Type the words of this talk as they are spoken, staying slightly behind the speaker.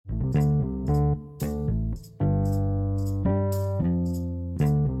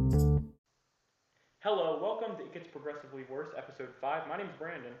It Gets Progressively Worse, Episode 5. My name's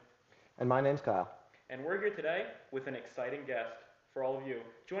Brandon, And my name's Kyle. and we're here today with an exciting guest for all of you.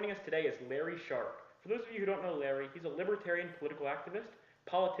 Joining us today is Larry Sharpe. For those of you who don't know Larry, he's a libertarian political activist,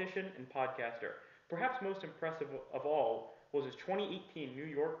 politician, and podcaster. Perhaps most impressive of all was his 2018 New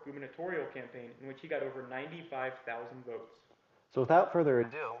York gubernatorial campaign, in which he got over 95,000 votes. So without further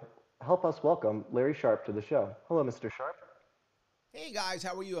ado, help us welcome Larry Sharpe to the show. Hello, Mr. Sharpe. Hey guys,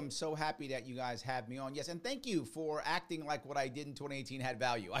 how are you? I'm so happy that you guys have me on. Yes, and thank you for acting like what I did in 2018 had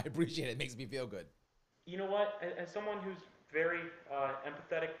value. I appreciate it. It makes me feel good. You know what? As someone who's very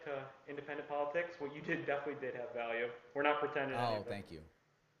empathetic to independent politics, what you did definitely did have value. We're not pretending any Oh, of it. thank you.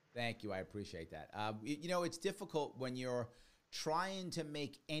 Thank you. I appreciate that. It's difficult when you're trying to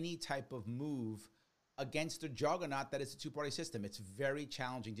make any type of move against the juggernaut that is a two-party system. It's very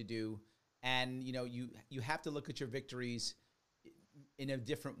challenging to do. And, you have to look at your victories in a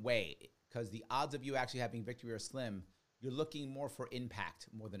different way, because the odds of you actually having victory are slim. You're looking more for impact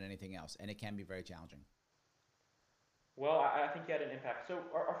more than anything else, and it can be very challenging. Well, I think you had an impact. So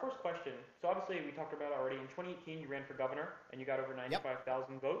our first question, so obviously we talked about it already, in 2018 you ran for governor and you got over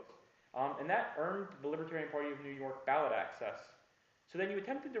 95,000 votes, and that earned the Libertarian Party of New York ballot access. So then you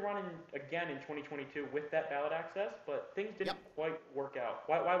attempted to run again in 2022 with that ballot access, but things didn't quite work out.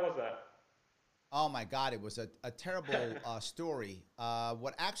 Why was that? Oh my God, it was a terrible story.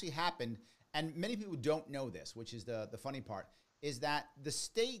 What actually happened, and many people don't know this, which is the funny part, is that the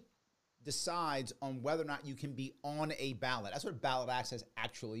state decides on whether or not you can be on a ballot. That's what ballot access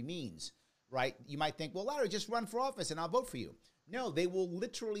actually means, right? You might think, well, Larry, just run for office and I'll vote for you. No, they will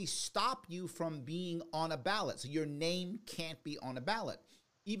literally stop you from being on a ballot. So your name can't be on a ballot.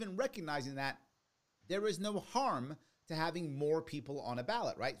 Even recognizing that there is no harm to having more people on a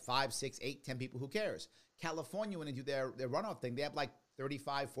ballot, right? 5, 6, 8, 10 people, who cares? California, when they do their runoff thing, they have like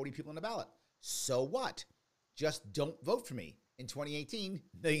 35, 40 people on the ballot. So what? Just don't vote for me. In 2018,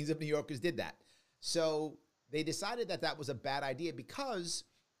 millions of New Yorkers did that. So they decided that that was a bad idea because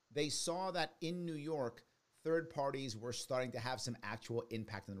they saw that in New York, third parties were starting to have some actual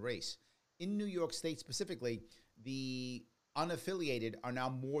impact in the race. In New York State specifically, the unaffiliated are now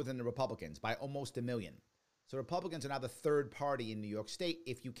more than the Republicans by almost a million. So Republicans are now the third party in New York State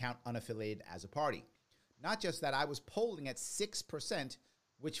if you count unaffiliated as a party. Not just that, I was polling at 6%,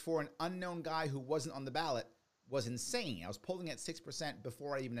 which for an unknown guy who wasn't on the ballot was insane. I was polling at 6%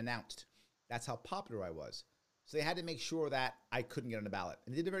 before I even announced. That's how popular I was. So they had to make sure that I couldn't get on the ballot.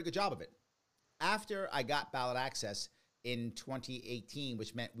 And they did a very good job of it. After I got ballot access in 2018,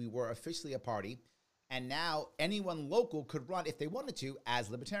 which meant we were officially a party, and now anyone local could run if they wanted to as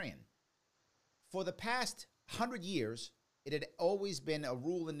Libertarian. For the past 100 years, it had always been a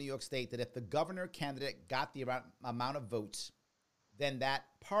rule in New York State that if the governor candidate got the amount of votes, then that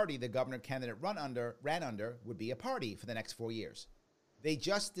party the governor candidate ran under would be a party for the next 4 years. They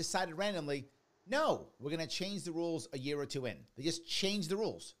just decided randomly, no, we're going to change the rules a year or two in. They just changed the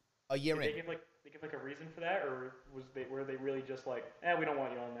rules a year in. Did they give like a reason for that, or were they really just like, we don't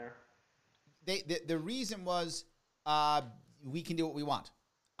want you on there? The reason was we can do what we want.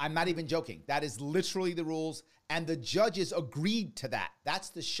 I'm not even joking. That is literally the rules, and the judges agreed to that. That's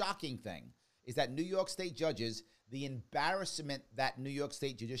the shocking thing, is that New York State judges, the embarrassment that New York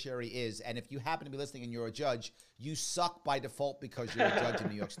State judiciary is, and if you happen to be listening and you're a judge, you suck by default because you're a judge in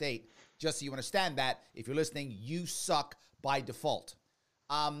New York State. Just so you understand that, if you're listening, you suck by default.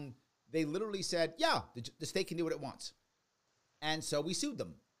 They literally said, yeah, the state can do what it wants. And so we sued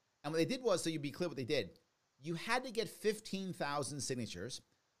them. And what they did was, so you'd be clear what they did, you had to get 15,000 signatures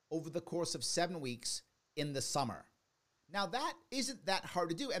over the course of 7 weeks in the summer. Now, that isn't that hard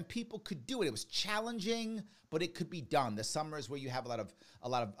to do, and people could do it. It was challenging, but it could be done. The summer is where you have a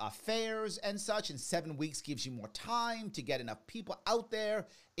lot of fairs and such, and 7 weeks gives you more time to get enough people out there.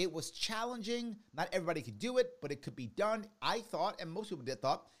 It was challenging. Not everybody could do it, but it could be done. I thought, and most people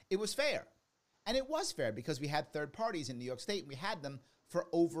thought, it was fair. And it was fair because we had third parties in New York State, and we had them for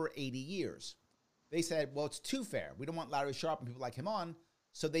over 80 years. They said, well, it's too fair. We don't want Larry Sharpe and people like him on.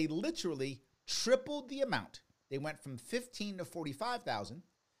 So they literally tripled the amount. They went from 15 to 45,000.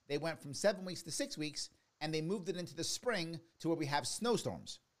 They went from 7 weeks to 6 weeks, and they moved it into the spring to where we have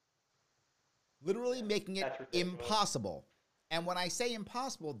snowstorms. Literally making it impossible. And when I say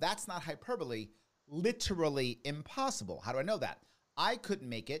impossible, that's not hyperbole. Literally impossible. How do I know that? I couldn't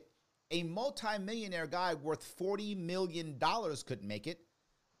make it. A multimillionaire guy worth $40 million couldn't make it.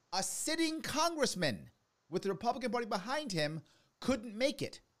 A sitting congressman with the Republican Party behind him couldn't make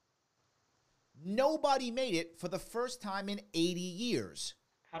it. Nobody made it for the first time in 80 years.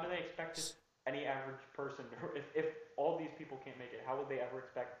 How do they expect any average person, if all these people can't make it, how would they ever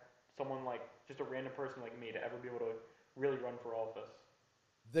expect someone like just a random person like me to ever be able to really run for office.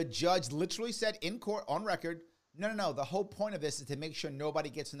 The judge literally said in court on record, no. The whole point of this is to make sure nobody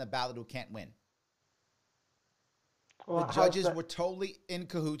gets in the ballot who can't win. Well, The judges were totally in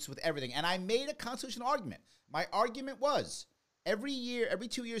cahoots with everything. And I made a constitutional argument. My argument was every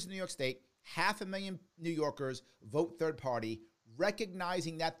 2 years in New York State, 500,000 New Yorkers vote third party,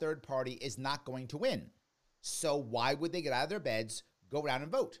 recognizing that third party is not going to win. So why would they get out of their beds, go around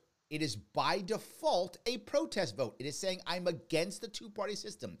and vote? It is by default a protest vote. It is saying I'm against the two-party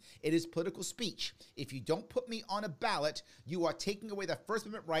system. It is political speech. If you don't put me on a ballot, you are taking away the First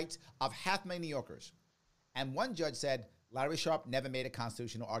Amendment rights of 500,000 New Yorkers. And one judge said, Larry Sharpe never made a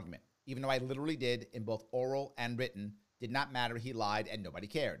constitutional argument, even though I literally did in both oral and written. Did not matter. He lied and nobody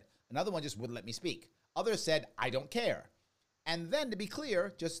cared. Another one just wouldn't let me speak. Others said, I don't care. And then to be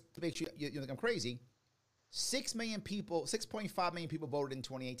clear, just to make sure you think I'm crazy, 6 million people, 6.5 million people voted in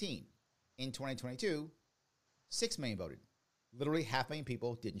 2018. In 2022, 6 million voted. Literally 500,000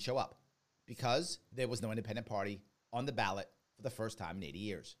 people didn't show up because there was no independent party on the ballot for the first time in 80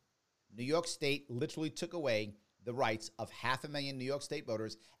 years. New York State literally took away the rights of 500,000 New York State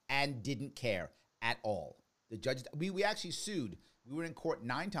voters and didn't care at all. The judge, we actually sued. We were in court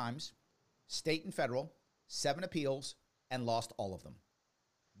 9 times, state and federal, 7 appeals, and lost all of them.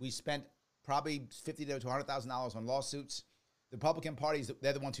 We spent probably $50,000 to $100,000 on lawsuits. The Republican parties,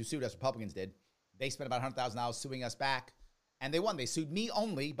 they're the ones who sued us. Republicans did. They spent about $100,000 suing us back, and they won. They sued me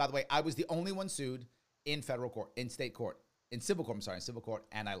only. By the way, I was the only one sued in federal court, in state court, in civil court,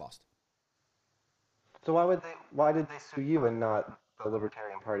 and I lost. So why did they sue you and not the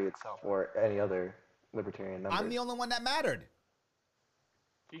Libertarian Party itself or any other libertarian members? I'm the only one that mattered.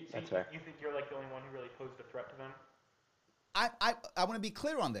 That's fair. You think you're like the only one who really posed a threat to them? I want to be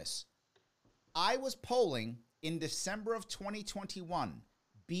clear on this. I was polling in December of 2021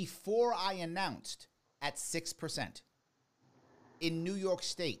 before I announced at 6%. In New York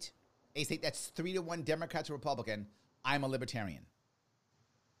State, a state that's 3-1 Democrat to Republican, I'm a libertarian.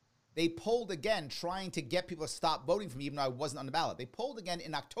 They polled again trying to get people to stop voting for me even though I wasn't on the ballot. They polled again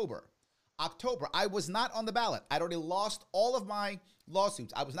in October. I was not on the ballot. I'd already lost all of my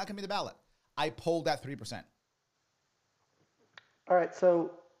lawsuits. I was not going to be on the ballot. I polled at 3%. All right,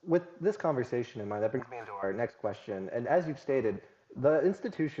 so with this conversation in mind, that brings me into our next question. And as you've stated, the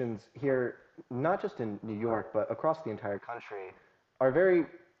institutions here, not just in New York, but across the entire country, are very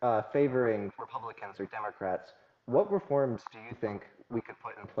favoring Republicans or Democrats. What reforms do you think we could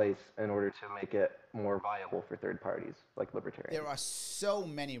put in place in order to make it more viable for third parties like libertarians? There are so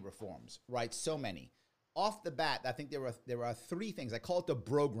many reforms, right? So many. Off the bat, I think there are 3 things. I call it the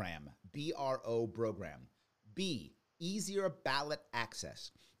program, B-R-O program. B, easier ballot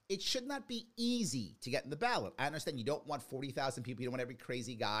access. It should not be easy to get in the ballot. I understand you don't want 40,000 people. You don't want every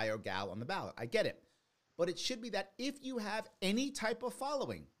crazy guy or gal on the ballot. I get it. But it should be that if you have any type of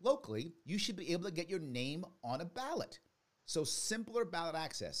following locally, you should be able to get your name on a ballot. So simpler ballot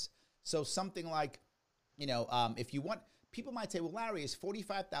access. So something like, if you want, people might say, well, Larry, is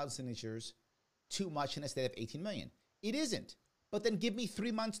 45,000 signatures too much in a state of 18 million? It isn't. But then give me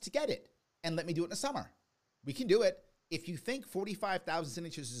 3 months to get it and let me do it in the summer. We can do it. If you think 45,000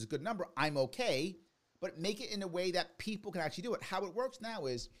 signatures is a good number, I'm okay. But make it in a way that people can actually do it. How it works now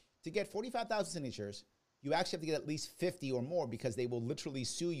is to get 45,000 signatures, you actually have to get at least 50 or more because they will literally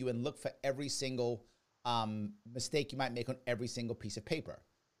sue you and look for every single mistake you might make on every single piece of paper.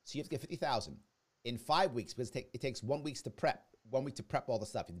 So you have to get 50,000 in 5 weeks because it takes 1 week to prep. 1 week to prep all the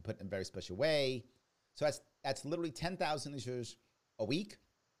stuff. You can put it in a very special way. So that's literally 10,000 signatures a week.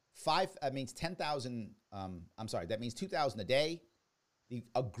 That means 10,000. That means 2,000 a day.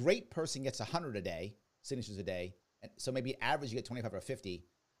 A great person gets 100 a day, signatures a day. And so maybe average you get 25 or 50.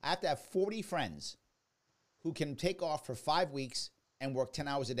 I have to have 40 friends who can take off for 5 weeks and work 10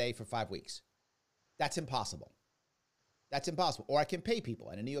 hours a day for 5 weeks. That's impossible. That's impossible. Or I can pay people.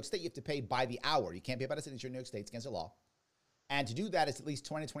 And in New York State, you have to pay by the hour. You can't pay by the signature in New York State. It's against the law. And to do that, it's at least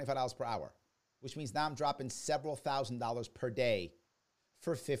 $20 to $25 per hour, which means now I'm dropping several $1,000s per day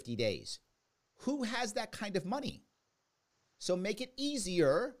for 50 days. Who has that kind of money? So make it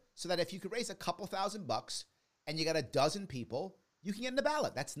easier so that if you could raise a couple $1,000 and you got a dozen people, you can get in the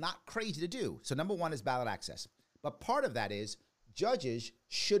ballot. That's not crazy to do. So number 1 is ballot access. But part of that is judges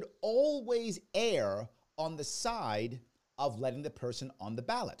should always err on the side of letting the person on the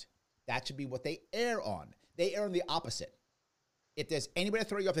ballot. That should be what they err on. They err on the opposite. If there's anybody to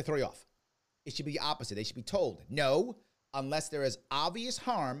throw you off, they throw you off. It should be the opposite. They should be told, no, unless there is obvious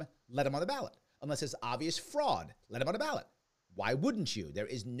harm, let them on the ballot. Unless there's obvious fraud, let them on the ballot. Why wouldn't you? There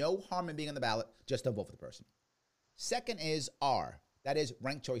is no harm in being on the ballot, just don't vote for the person. Second is R, That is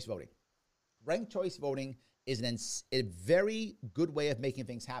ranked choice voting. Ranked choice voting is a very good way of making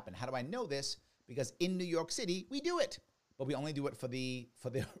things happen. How do I know this? Because in New York City, we do it, but we only do it for the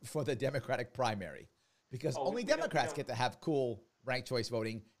Democratic primary, because only Democrats get to have cool ranked choice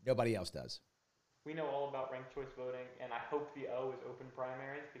voting. Nobody else does. We know all about ranked choice voting, and I hope the O is open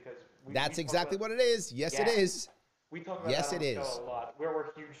primaries because that's exactly what it is. Yes, it is. We talk about that on the show a lot.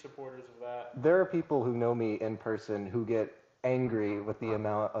 We're huge supporters of that. There are people who know me in person who get angry with the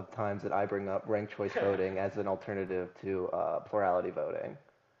amount of times that I bring up ranked choice voting as an alternative to plurality voting.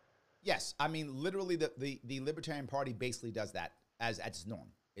 Yes, I mean, literally, the Libertarian Party basically does that as its norm.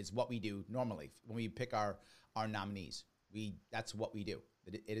 It's what we do normally when we pick our nominees. That's what we do.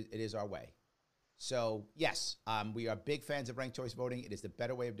 It is our way. So yes, we are big fans of ranked choice voting. It is the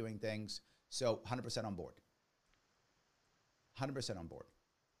better way of doing things. So 100% on board. 100% on board.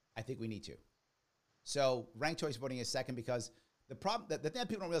 I think we need to. So ranked choice voting is second, because the thing that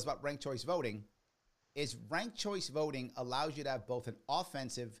people don't realize about ranked choice voting is ranked choice voting allows you to have both an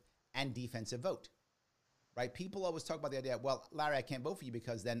offensive and defensive vote, right? People always talk about the idea, well, Larry, I can't vote for you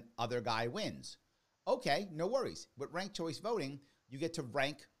because then other guy wins. Okay, no worries. With ranked choice voting, you get to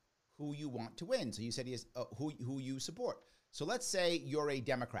rank who you want to win. So you said who you support. So let's say you're a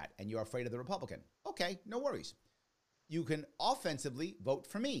Democrat and you're afraid of the Republican. Okay, no worries. You can offensively vote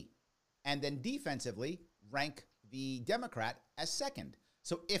for me and then defensively rank the Democrat as second.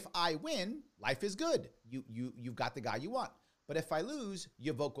 So if I win, life is good. You've got the guy you want. But if I lose,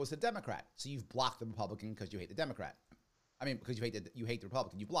 your vote goes to the Democrat. So you've blocked the Republican because you hate the Democrat. I mean, because you hate the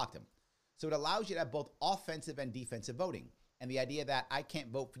Republican. You blocked him. So it allows you to have both offensive and defensive voting. And the idea that I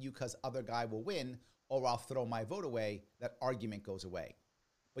can't vote for you because other guy will win or I'll throw my vote away, that argument goes away.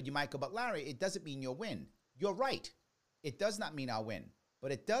 But you might go, but Larry, it doesn't mean you'll win. You're right. It does not mean I'll win.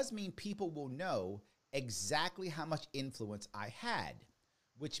 But it does mean people will know exactly how much influence I had,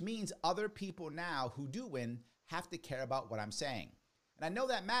 which means other people now who do win have to care about what I'm saying. And I know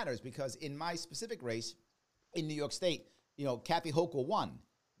that matters because in my specific race in New York State, Kathy Hochul won.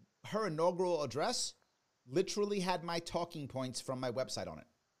 Her inaugural address literally had my talking points from my website on it.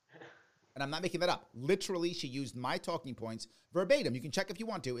 And I'm not making that up. Literally, she used my talking points verbatim. You can check if you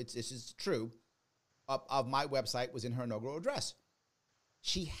want to. This is true. Of my website was in her inaugural address.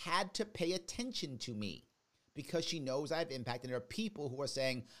 She had to pay attention to me because she knows I have impact. And there are people who are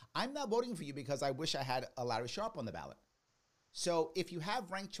saying, I'm not voting for you because I wish I had a Larry Sharpe on the ballot. So if you have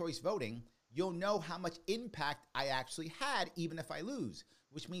ranked choice voting, you'll know how much impact I actually had, even if I lose,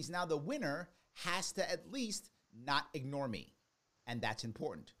 which means now the winner has to at least not ignore me. And that's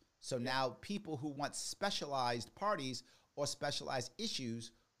important. So now people who want specialized parties or specialized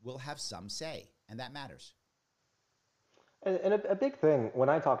issues will have some say, and that matters. And a big thing when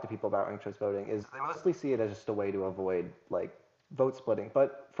I talk to people about ranked choice voting is they mostly see it as just a way to avoid vote splitting.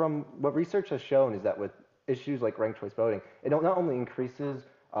 But from what research has shown is that with issues like ranked choice voting, it not only increases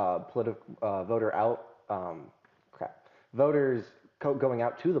voters going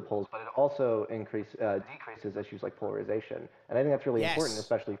out to the polls, but it also decreases issues like polarization. And I think that's really important,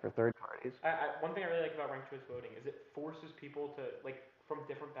 especially for third parties. One thing I really like about ranked choice voting is it forces people to, from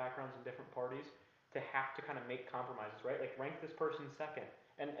different backgrounds and different parties, to have to kind of make compromises, right? Like rank this person second.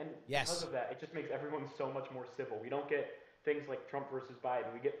 And because of that, it just makes everyone so much more civil. We don't get things like Trump versus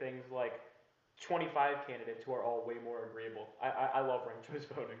Biden. We get things like 25 candidates who are all way more agreeable. I love ranked choice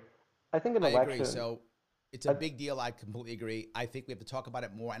voting. I think an election... I agree. So it's a big deal. I completely agree. I think we have to talk about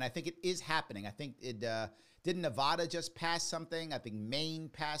it more. And I think it is happening. I think didn't Nevada just pass something? I think Maine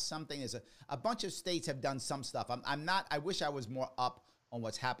passed something. There's a bunch of states have done some stuff. I wish I was more up on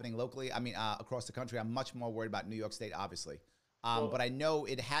what's happening locally. I mean, across the country. I'm much more worried about New York State, obviously. But I know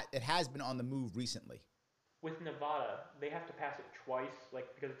it has been on the move recently. With Nevada, they have to pass it twice,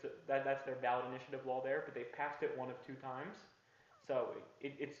 because that's their ballot initiative law there, but they've passed it one of two times. So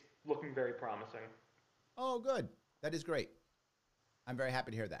it's looking very promising. Oh, good. That is great. I'm very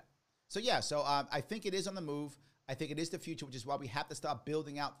happy to hear that. So I think it is on the move. I think it is the future, which is why we have to start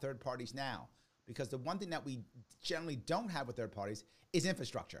building out third parties now. Because the one thing that we generally don't have with third parties is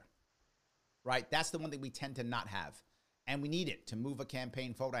infrastructure, right? That's the one thing we tend to not have. And we need it to move a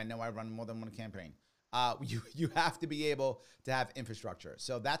campaign forward. I know I run more than one campaign. You have to be able to have infrastructure.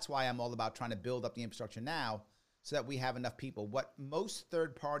 So that's why I'm all about trying to build up the infrastructure now so that we have enough people. What most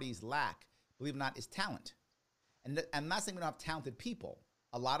third parties lack, believe it or not, is talent. And I'm not saying we don't have talented people.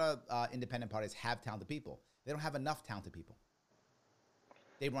 A lot of independent parties have talented people. They don't have enough talented people.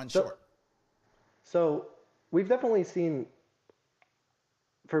 They run short. So we've definitely seen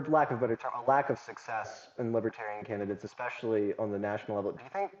for lack of a better term, a lack of success in libertarian candidates, especially on the national level. Do you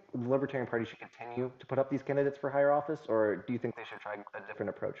think the Libertarian Party should continue to put up these candidates for higher office, or do you think they should try a different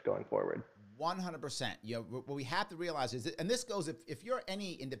approach going forward? 100%. You know, what we have to realize is, that, and this goes, if you're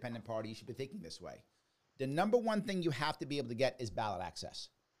any independent party, you should be thinking this way. The number one thing you have to be able to get is ballot access.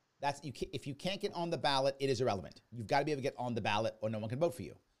 If you can't get on the ballot, it is irrelevant. You've got to be able to get on the ballot or no one can vote for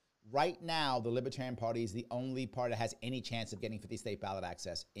you. Right now, the Libertarian Party is the only party that has any chance of getting 50 state ballot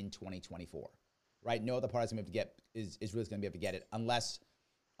access in 2024. Right? No other party is going to be able to get is really going to be able to get it unless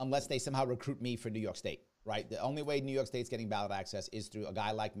they somehow recruit me for New York State. Right? The only way New York State's getting ballot access is through a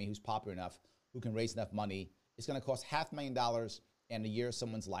guy like me who's popular enough, who can raise enough money. It's going to cost $500,000 and a year of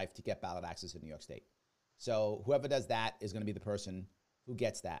someone's life to get ballot access in New York State. So whoever does that is going to be the person who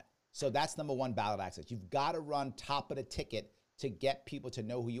gets that. So that's number one, ballot access. You've got to run top of the ticket to get people to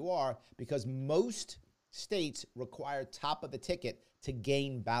know who you are, because most states require top of the ticket to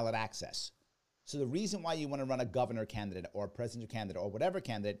gain ballot access. So the reason why you want to run a governor candidate or a presidential candidate or whatever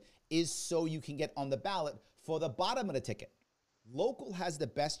candidate is so you can get on the ballot for the bottom of the ticket. Local has the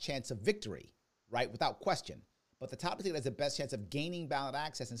best chance of victory, right, without question. But the top of the ticket has the best chance of gaining ballot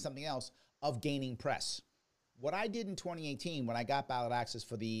access and something else, of gaining press. What I did in 2018, when I got ballot access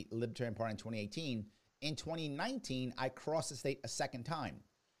for the Libertarian Party in 2018, in 2019, I crossed the state a second time,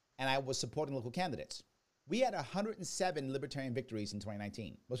 and I was supporting local candidates. We had 107 Libertarian victories in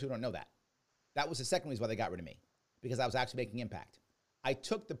 2019. Most people don't know that. That was the second reason why they got rid of me, because I was actually making impact. I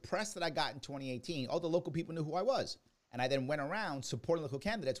took the press that I got in 2018, all the local people knew who I was, and I then went around supporting local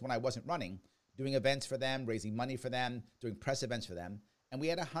candidates when I wasn't running, doing events for them, raising money for them, doing press events for them. And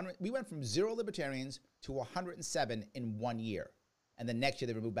we went from 0 libertarians to 107 in 1 year. And the next year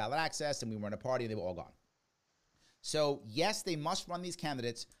they removed ballot access and we were in a party and they were all gone. So yes, they must run these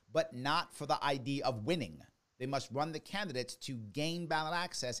candidates, but not for the idea of winning. They must run the candidates to gain ballot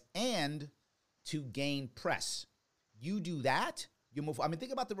access and to gain press. You do that, you move. I mean,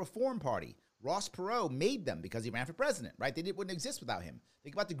 think about the Reform Party. Ross Perot made them because he ran for president, right? They wouldn't exist without him.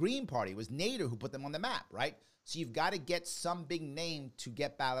 Think about the Green Party. It was Nader who put them on the map, right? So you've got to get some big name to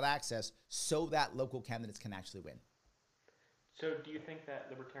get ballot access so that local candidates can actually win. So do you think that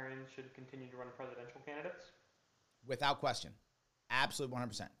libertarians should continue to run presidential candidates? Without question. Absolutely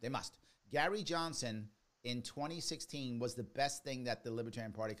 100%. They must. Gary Johnson in 2016 was the best thing that the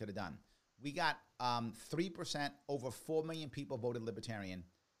Libertarian Party could have done. We got 3%, over 4 million people voted Libertarian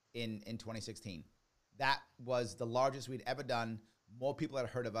in 2016. That was the largest we'd ever done. More people had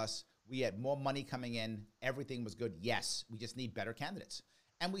heard of us. We had more money coming in. Everything was good. Yes, we just need better candidates.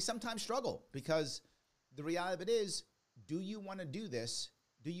 And we sometimes struggle because the reality of it is, do you want to do this?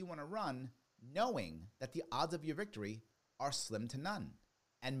 Do you want to run knowing that the odds of your victory are slim to none?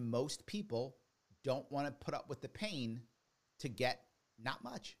 And most people don't want to put up with the pain to get not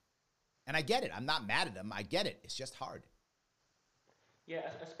much. And I get it. I'm not mad at them. I get it. It's just hard. Yeah,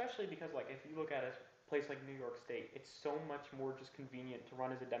 especially because, like, if you look at a place like New York State, it's so much more just convenient to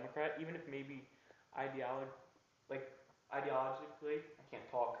run as a Democrat, even if maybe ideologically, I can't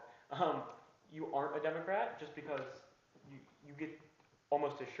talk, you aren't a Democrat, just because you get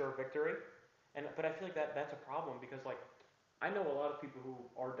almost a sure victory. But I feel like that's a problem because, like, I know a lot of people who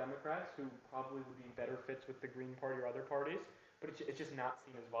are Democrats who probably would be better fits with the Green Party or other parties, but it's just not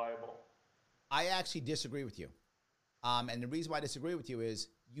seen as viable. I actually disagree with you. And the reason why I disagree with you is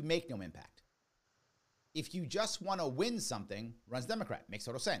you make no impact. If you just want to win something, runs Democrat. Makes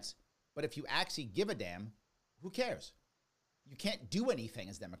total sense. But if you actually give a damn, who cares? You can't do anything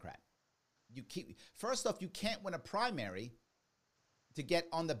as Democrat. First off, you can't win a primary to get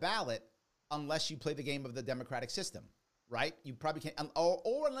on the ballot unless you play the game of the democratic system, right? You probably can't,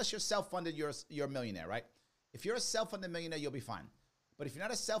 or unless you're self-funded, you're a millionaire, right? If you're a self-funded millionaire, you'll be fine. But if you're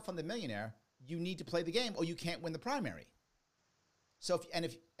not a self-funded millionaire, you need to play the game or you can't win the primary. So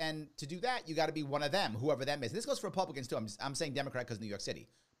and to do that, you got to be one of them, whoever them is. This goes for Republicans too. I'm saying Democrat because New York City.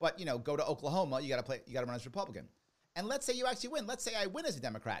 But go to Oklahoma, you got to run as Republican. And let's say you actually win. Let's say I win as a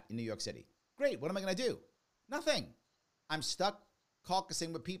Democrat in New York City. Great. What am I going to do? Nothing. I'm stuck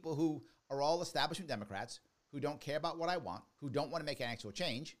caucusing with people who are all establishment Democrats, who don't care about what I want, who don't want to make an actual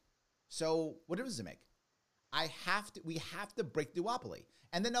change. So what difference does it make? We have to break the duopoly.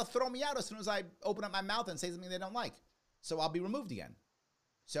 And then they'll throw me out as soon as I open up my mouth and say something they don't like. So I'll be removed again.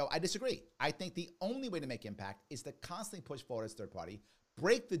 So I disagree. I think the only way to make impact is to constantly push forward as third party,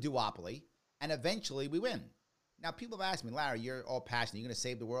 break the duopoly, and eventually we win. Now, people have asked me, Larry, you're all passionate. You're going to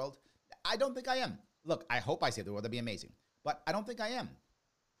save the world? I don't think I am. Look, I hope I save the world. That'd be amazing. But I don't think I am.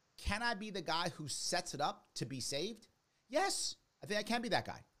 Can I be the guy who sets it up to be saved? Yes. I think I can be that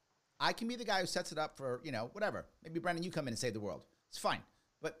guy. I can be the guy who sets it up for, whatever. Maybe, Brandon, you come in and save the world. It's fine.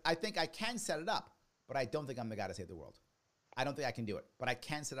 But I think I can set it up, but I don't think I'm the guy to save the world. I don't think I can do it, but I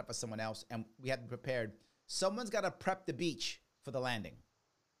can set up for someone else, and we have to be prepared. Someone's got to prep the beach for the landing.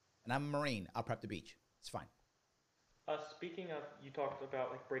 And I'm a Marine. I'll prep the beach. It's fine. Speaking of, you talked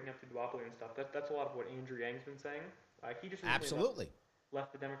about like breaking up the duopoly and stuff. That's a lot of what Andrew Yang's been saying. He just recently Absolutely.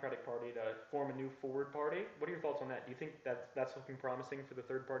 left the Democratic Party to form a new forward party. What are your thoughts on that? Do you think that's looking promising for the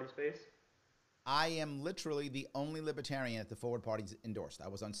third party space? I am literally the only libertarian that the Forward Party's endorsed. I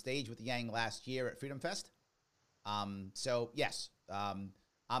was on stage with Yang last year at Freedom Fest. So yes,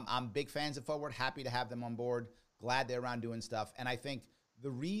 I'm big fans of Forward. Happy to have them on board. Glad they're around doing stuff. And I think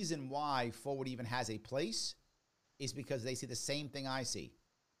the reason why Forward even has a place is because they see the same thing I see.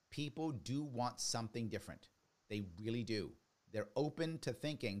 People do want something different. They really do. They're open to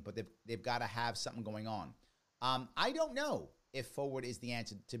thinking, but they've got to have something going on. I don't know if Forward is the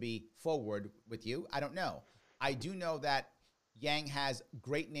answer to be forward with you. I don't know. I do know that Yang has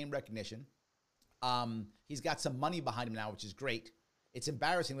great name recognition. He's got some money behind him now, which is great. It's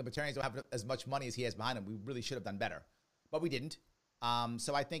embarrassing. Libertarians don't have as much money as he has behind him. We really should have done better, but we didn't.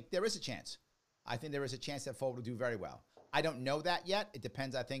 So I think there is a chance. I think there is a chance that Forward will do very well. I don't know that yet. It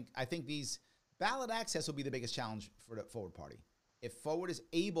depends. I think these ballot access will be the biggest challenge for the Forward Party. If Forward is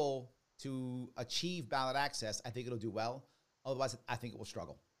able to achieve ballot access, I think it'll do well. Otherwise, I think it will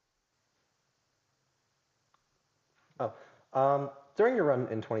struggle. During your run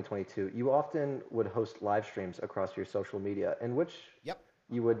in 2022, you often would host live streams across your social media in which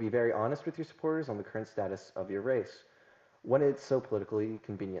you would be very honest with your supporters on the current status of your race. When it's so politically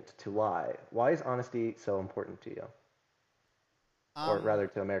convenient to lie, why is honesty so important to you? Or rather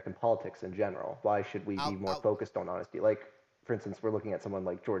to American politics in general? Why should we be more focused on honesty? Like, for instance, we're looking at someone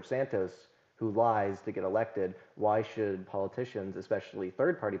like George Santos who lies to get elected. Why should politicians, especially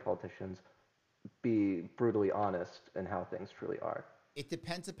third-party politicians, be brutally honest in how things truly are? It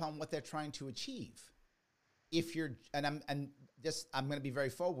depends upon what they're trying to achieve. If you're, I'm going to be very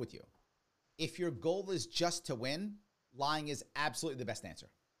forward with you. If your goal is just to win, lying is absolutely the best answer.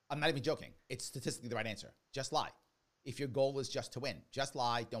 I'm not even joking. It's statistically the right answer. Just lie. If your goal is just to win, just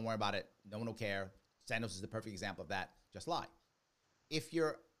lie. Don't worry about it. No one will care. Santos is the perfect example of that. Just lie. If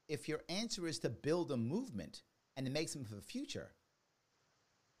your answer is to build a movement and to make something for the future,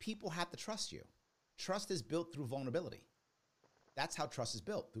 people have to trust you. Trust is built through vulnerability. That's how trust is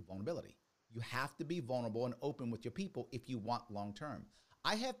built, through vulnerability. You have to be vulnerable and open with your people if you want long term.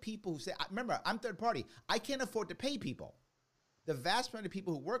 I have people who say, remember, I'm third party. I can't afford to pay people. The vast majority of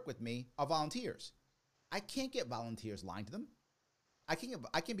people who work with me are volunteers. I can't get volunteers lying to them. I can't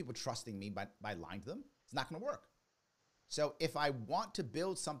get people trusting me by lying to them. It's not going to work. So if I want to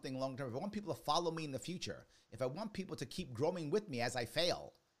build something long term, if I want people to follow me in the future, if I want people to keep growing with me as I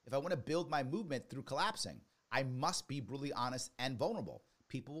fail, if I want to build my movement through collapsing, I must be brutally honest and vulnerable.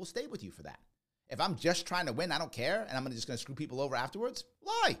 People will stay with you for that. If I'm just trying to win, I don't care, and I'm just going to screw people over afterwards,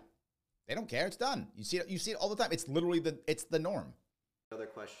 lie. They don't care. It's done. You see it all the time. It's literally the norm. Another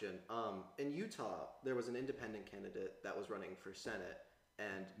question. In Utah, there was an independent candidate that was running for Senate,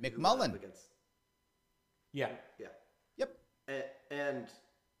 and McMullen. Yeah. Yep. And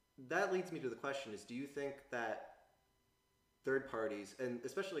that leads me to the question: is do you think that third parties, and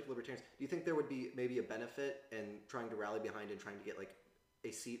especially like libertarians, do you think there would be maybe a benefit in trying to rally behind and trying to get like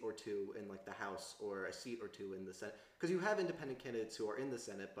a seat or two in like the House or a seat or two in the Senate? Because you have independent candidates who are in the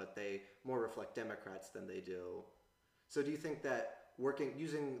Senate, but they more reflect Democrats than they do. So do you think that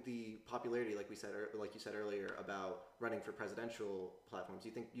using the popularity, like you said earlier about running for presidential platforms, do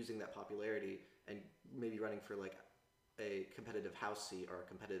you think using that popularity and maybe running for like a competitive House seat or a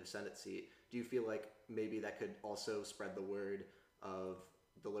competitive Senate seat, do you feel like maybe that could also spread the word of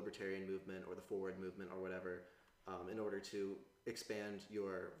the libertarian movement or the forward movement or whatever, in order to expand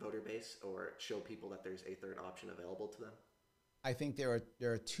your voter base or show people that there's a third option available to them? I think there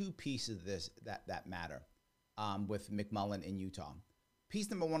are two pieces of this that matter with McMullen in Utah. Piece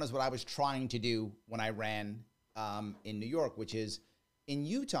number one is what I was trying to do when I ran in New York, which is in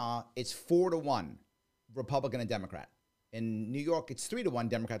Utah, it's 4-1 Republican and Democrat. In New York, it's 3-1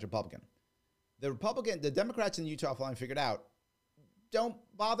 Democrat Republican. The Democrats in Utah, finally figured out, don't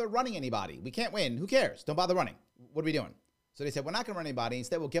bother running anybody. We can't win. Who cares? Don't bother running. What are we doing? So they said, we're not going to run anybody.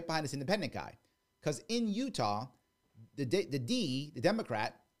 Instead, we'll get behind this independent guy. Because in Utah, the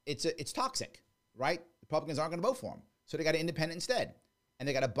Democrat, it's toxic, right? Republicans aren't going to vote for him. So they got an independent instead. And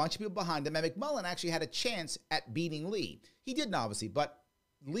they got a bunch of people behind them. And McMullen actually had a chance at beating Lee. He didn't, obviously, but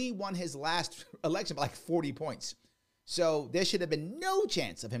Lee won his last election by like 40 points. So there should have been no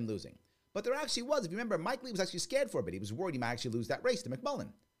chance of him losing. But there actually was. If you remember, Mike Lee was actually scared for a bit. He was worried he might actually lose that race to McMullen.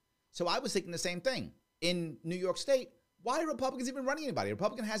 So I was thinking the same thing. In New York State, Why are Republicans even running anybody? A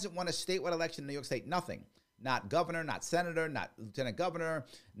Republican hasn't won a statewide election in New York State. Nothing. Not governor, not senator, not lieutenant governor,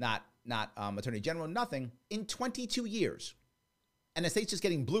 not attorney general, nothing in 22 years. And the state's just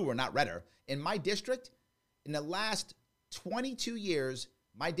getting bluer, not redder. In my district, in the last 22 years,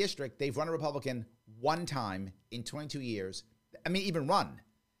 my district, they've run a Republican one time in 22 years. I mean, even run.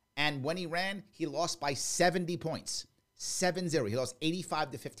 And when he ran, he lost by 70 points. 7-0. He lost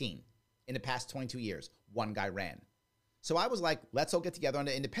 85-15 in the past 22 years. One guy ran. So I was like, let's all get together on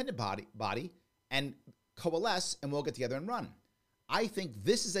the independent body and coalesce, and we'll get together and run. I think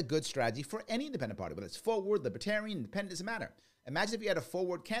this is a good strategy for any independent party, whether it's forward, libertarian, independent, doesn't matter. Imagine if you had a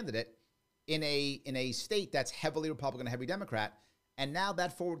forward candidate in a state that's heavily Republican, heavy Democrat, and now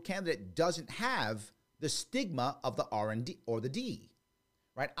that forward candidate doesn't have the stigma of the R and D or the D,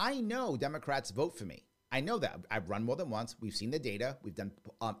 right? I know Democrats vote for me. I know that. I've run more than once. We've seen the data. We've done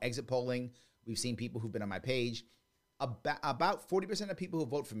exit polling. We've seen people who've been on my page. About 40% of people who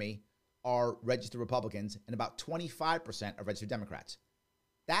vote for me are registered Republicans, and about 25% are registered Democrats.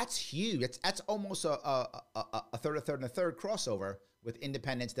 That's huge. That's almost a third, and a third crossover with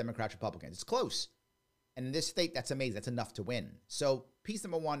independents, Democrats, Republicans. It's close. And in this state, that's amazing. That's enough to win. So piece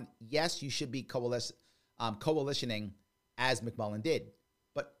number one, yes, you should be coalitioning as McMullen did.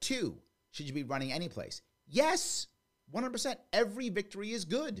 But two, should you be running any place? Yes, 100%. Every victory is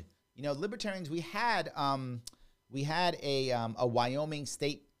good. You know, libertarians, we had a Wyoming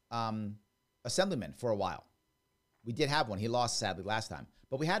state assemblyman for a while. We did have one. He lost, sadly, last time.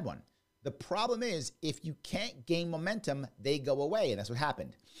 But we had one. The problem is, if you can't gain momentum, they go away, and that's what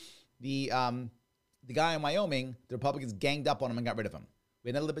happened. The guy in Wyoming, the Republicans ganged up on him and got rid of him. We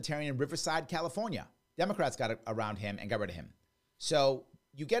had another libertarian in Riverside, California. Democrats got around him and got rid of him. So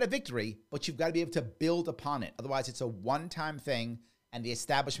you get a victory, but you've got to be able to build upon it. Otherwise, it's a one-time thing, and the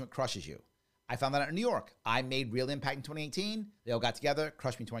establishment crushes you. I found that out in New York. I made real impact in 2018. They all got together,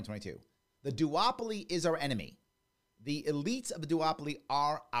 crushed me in 2022. The duopoly is our enemy. The elites of the duopoly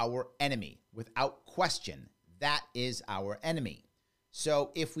are our enemy. Without question, that is our enemy.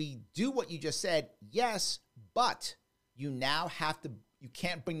 So if we do what you just said, yes, but you now you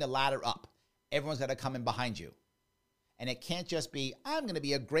can't bring the ladder up. Everyone's got to come in behind you. And it can't just be, I'm going to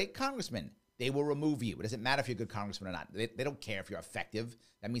be a great congressman. They will remove you. It doesn't matter if you're a good congressman or not. They don't care if you're effective.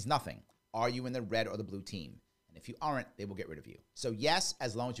 That means nothing. Are you in the red or the blue team? And if you aren't, they will get rid of you. So yes,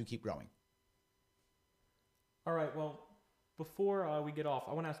 as long as you keep growing. All right, well, before we get off,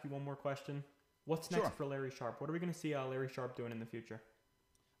 I want to ask you one more question. What's next for Larry Sharpe? What are we going to see Larry Sharpe doing in the future?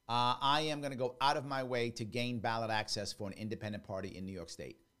 I am going to go out of my way to gain ballot access for an independent party in New York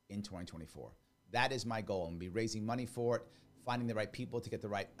State in 2024. That is my goal. I'm going to be raising money for it, finding the right people to get the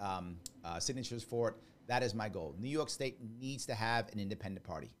right signatures for it. That is my goal. New York State needs to have an independent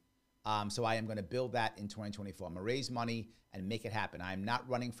party. So I am going to build that in 2024. I'm going to raise money and make it happen. I am not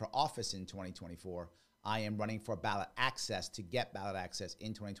running for office in 2024. I am running for ballot access to get ballot access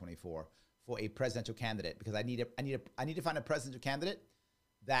in 2024 for a presidential candidate, because I need to find a presidential candidate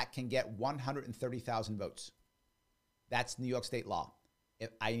that can get 130,000 votes. That's New York State law. If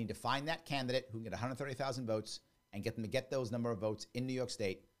I need to find that candidate who can get 130,000 votes and get them to get those number of votes in New York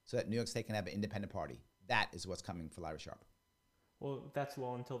State so that New York State can have an independent party. That is what's coming for Larry Sharpe. Well, that's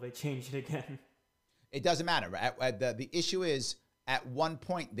law until they change it again. It doesn't matter. The issue is, at one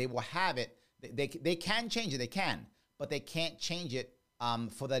point, they will have it. They can change it. They can. But they can't change it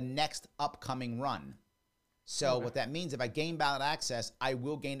for the next upcoming run. So What that means, if I gain ballot access, I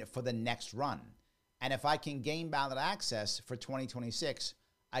will gain it for the next run. And if I can gain ballot access for 2026,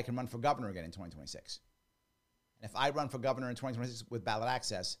 I can run for governor again in 2026. And if I run for governor in 2026 with ballot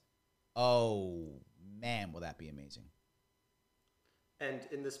access, oh, man, will that be amazing. And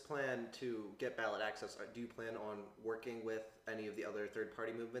in this plan to get ballot access, do you plan on working with any of the other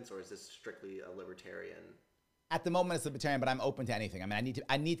third-party movements, or is this strictly a libertarian? At the moment, it's libertarian, but I'm open to anything. I mean,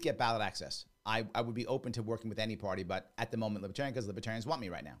 I need to get ballot access. I would be open to working with any party, but at the moment, libertarian, because libertarians want me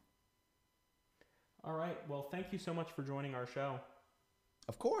right now. All right. Well, thank you so much for joining our show.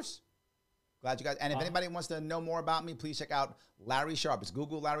 Of course. Glad you guys. And if anybody wants to know more about me, please check out Larry Sharpe. It's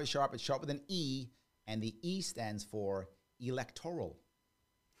Google Larry Sharpe. It's Sharpe with an E, and the E stands for electoral.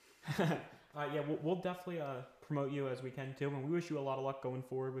 Yeah, we'll definitely promote you as we can too, and we wish you a lot of luck going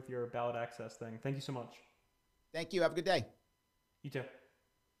forward with your ballot access thing. Thank you so much. Thank you. Have a good day. You too.